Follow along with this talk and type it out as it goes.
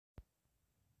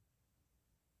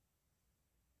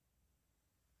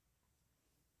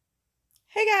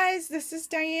Hey guys, this is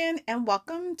Diane and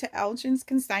welcome to Elgin's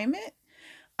Consignment.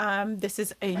 This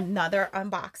is another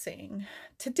unboxing.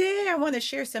 Today I want to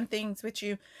share some things with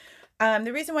you.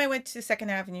 The reason why I went to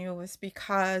Second Avenue was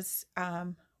because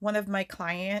one of my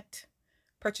client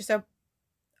purchased a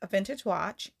vintage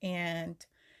watch and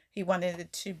he wanted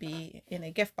it to be in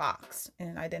a gift box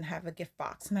and I didn't have a gift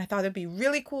box. And I thought it'd be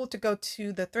really cool to go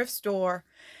to the thrift store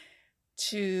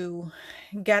to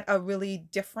get a really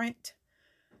different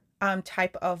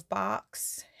type of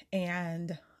box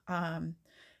and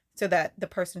so that the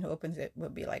person who opens it will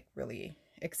be like really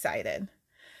excited.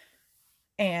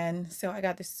 And so I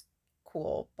got this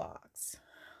cool box.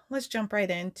 Let's jump right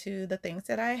into the things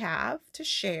that I have to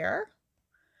share.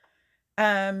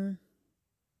 Um,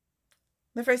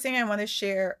 the first thing I want to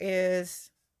share is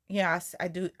yes, I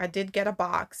did get a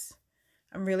box.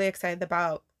 I'm really excited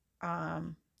about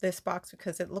this box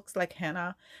because it looks like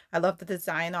henna. I love the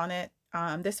design on it.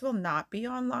 This will not be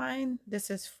online. This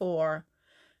is for,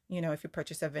 if you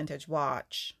purchase a vintage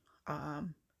watch,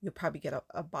 you'll probably get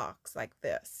a box like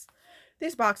this.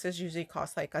 These boxes usually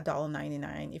cost like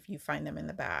 $1.99 if you find them in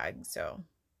the bag. So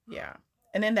yeah.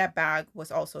 And in that bag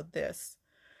was also this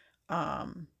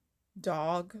um,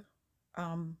 dog,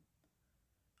 um,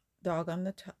 dog on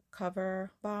the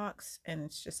cover box. And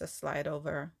it's just a slide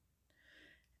over.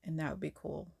 And that would be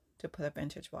cool to put a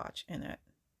vintage watch in it.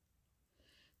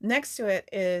 Next to it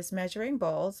is Measuring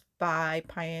Bowls by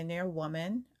Pioneer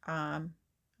Woman.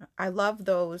 I love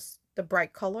the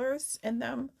bright colors in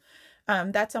them.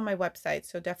 That's on my website,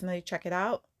 so definitely check it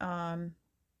out. And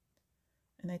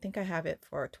I think I have it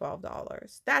for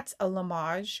 $12. That's a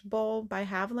Limoge bowl by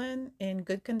Haviland in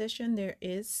good condition. There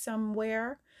is some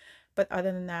wear, but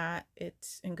other than that,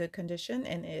 it's in good condition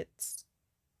and it's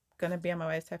going to be on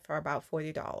my website for about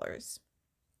 $40.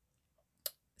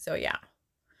 So yeah.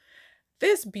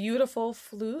 This beautiful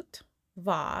flute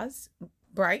vase,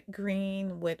 bright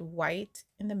green with white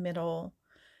in the middle,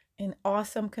 in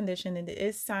awesome condition. It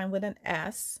is signed with an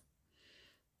S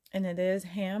and it is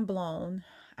hand blown.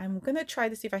 I'm going to try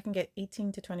to see if I can get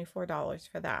 $18 to $24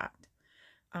 for that.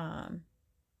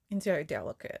 It's very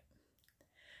delicate.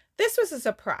 This was a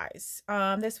surprise.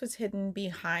 This was hidden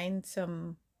behind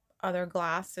some other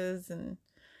glasses and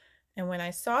when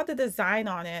I saw the design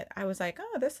on it, I was like,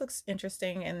 oh, this looks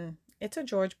interesting. And it's a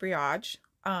George Briard.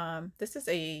 This is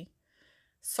a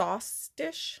sauce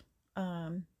dish.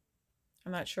 I'm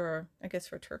not sure, I guess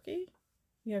for turkey.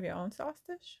 You have your own sauce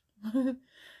dish.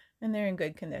 And they're in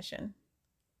good condition.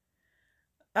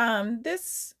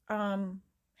 This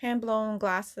hand-blown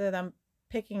glass that I'm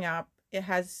picking up, it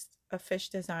has a fish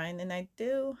design. And I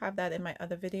do have that in my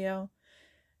other video.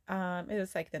 It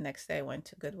was like the next day I went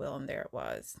to Goodwill and there it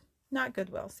was. Not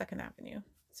Goodwill, Second Avenue.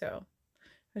 So I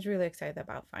was really excited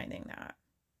about finding that.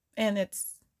 And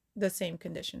it's the same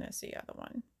condition as the other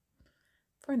one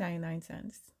for 99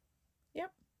 cents.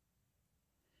 Yep.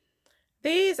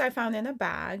 These I found in a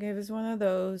bag. It was one of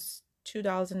those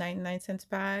 $2.99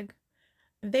 bag.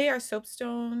 They are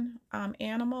soapstone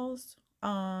animals.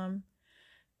 And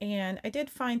I did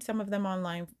find some of them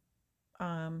online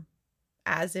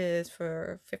as is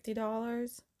for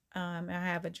 $50. I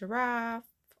have a giraffe,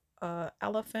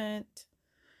 elephant.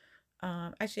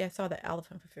 Actually, I saw the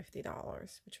elephant for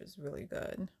 $50, which was really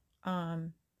good.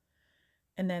 And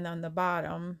then on the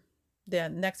bottom, the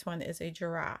next one is a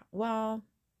giraffe. Well,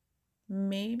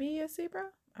 maybe a zebra.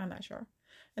 I'm not sure.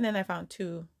 And then I found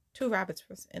two rabbits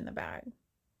in the bag.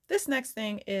 This next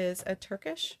thing is a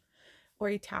Turkish or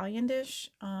Italian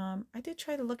dish. I did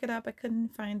try to look it up. I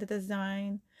couldn't find the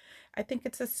design. I think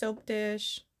it's a soap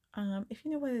dish. If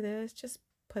you know what it is, just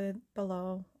put it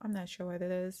below. I'm not sure what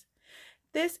it is.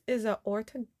 This is a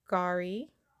ortagari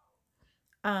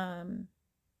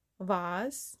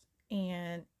vase,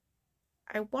 and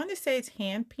I want to say it's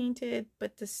hand painted,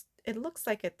 but this it looks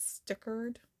like it's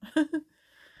stickered.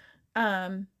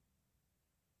 um,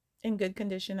 in good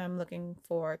condition. I'm looking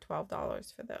for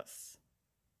 $12 for this.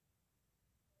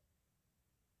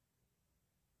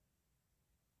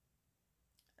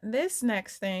 This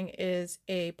next thing is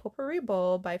a potpourri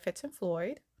bowl by Fitz and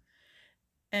Floyd,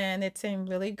 and it's in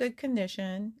really good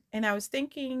condition. And I was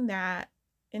thinking that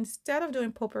instead of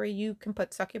doing potpourri, you can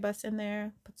put succubus in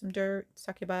there, put some dirt,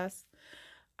 succubus,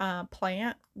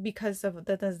 plant because of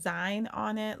the design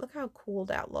on it. Look how cool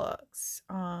that looks.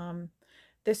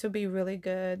 This would be really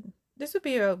good. This would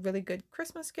be a really good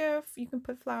Christmas gift. You can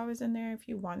put flowers in there if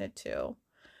you wanted to.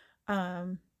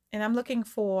 And I'm looking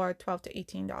for $12 to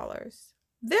 $18.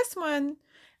 This one,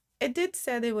 it did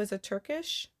say it was a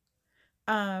Turkish.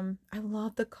 I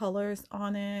love the colors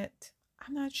on it.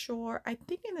 I'm not sure. I'm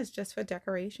thinking it's just for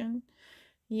decoration.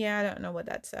 Yeah, I don't know what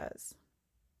that says.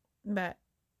 but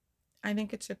I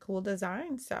think it's a cool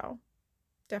design, so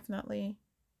definitely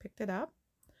picked it up.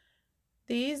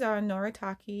 These are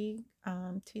Noritake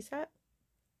tea set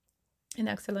in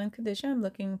excellent condition. I'm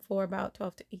looking for about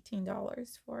 $12 to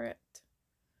 $18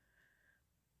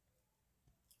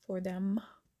 for them.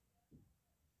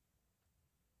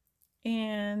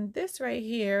 And this right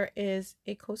here is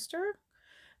a coaster.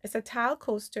 It's a tile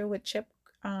coaster with chipped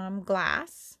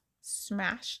glass,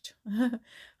 smashed. I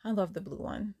love the blue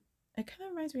one. It kind of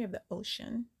reminds me of the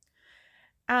ocean.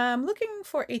 I'm looking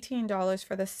for $18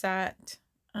 for the set.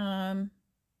 I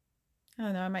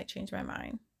don't know, I might change my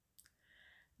mind.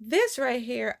 This right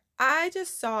here, I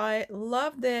just saw it,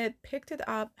 loved it, picked it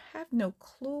up, have no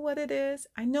clue what it is.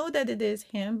 I know that it is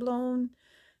hand blown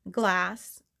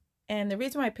glass. And the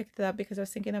reason why I picked it up because I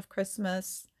was thinking of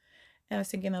Christmas and I was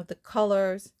thinking of the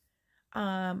colors.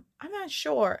 I'm not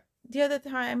sure. The other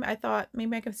time I thought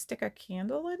maybe I could stick a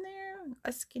candle in there,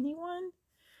 a skinny one.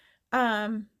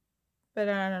 But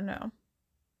I don't know.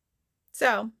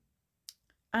 So,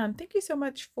 thank you so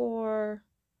much for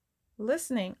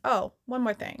listening. Oh, one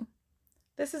more thing.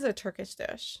 This is a Turkish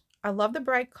dish. I love the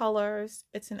bright colors.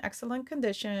 It's in excellent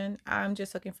condition. I'm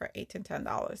just looking for $8 to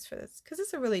 $10 for this because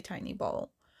it's a really tiny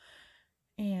bowl.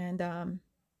 And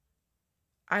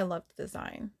I love the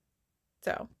design.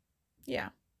 So, yeah.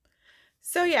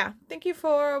 So yeah, thank you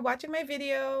for watching my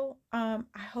video. I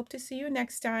hope to see you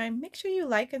next time. Make sure you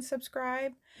like and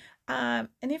subscribe. And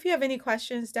if you have any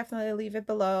questions, definitely leave it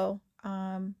below.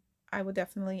 I will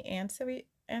definitely answer it.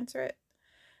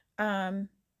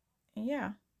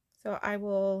 Yeah. So I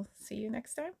will see you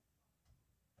next time.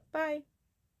 Bye.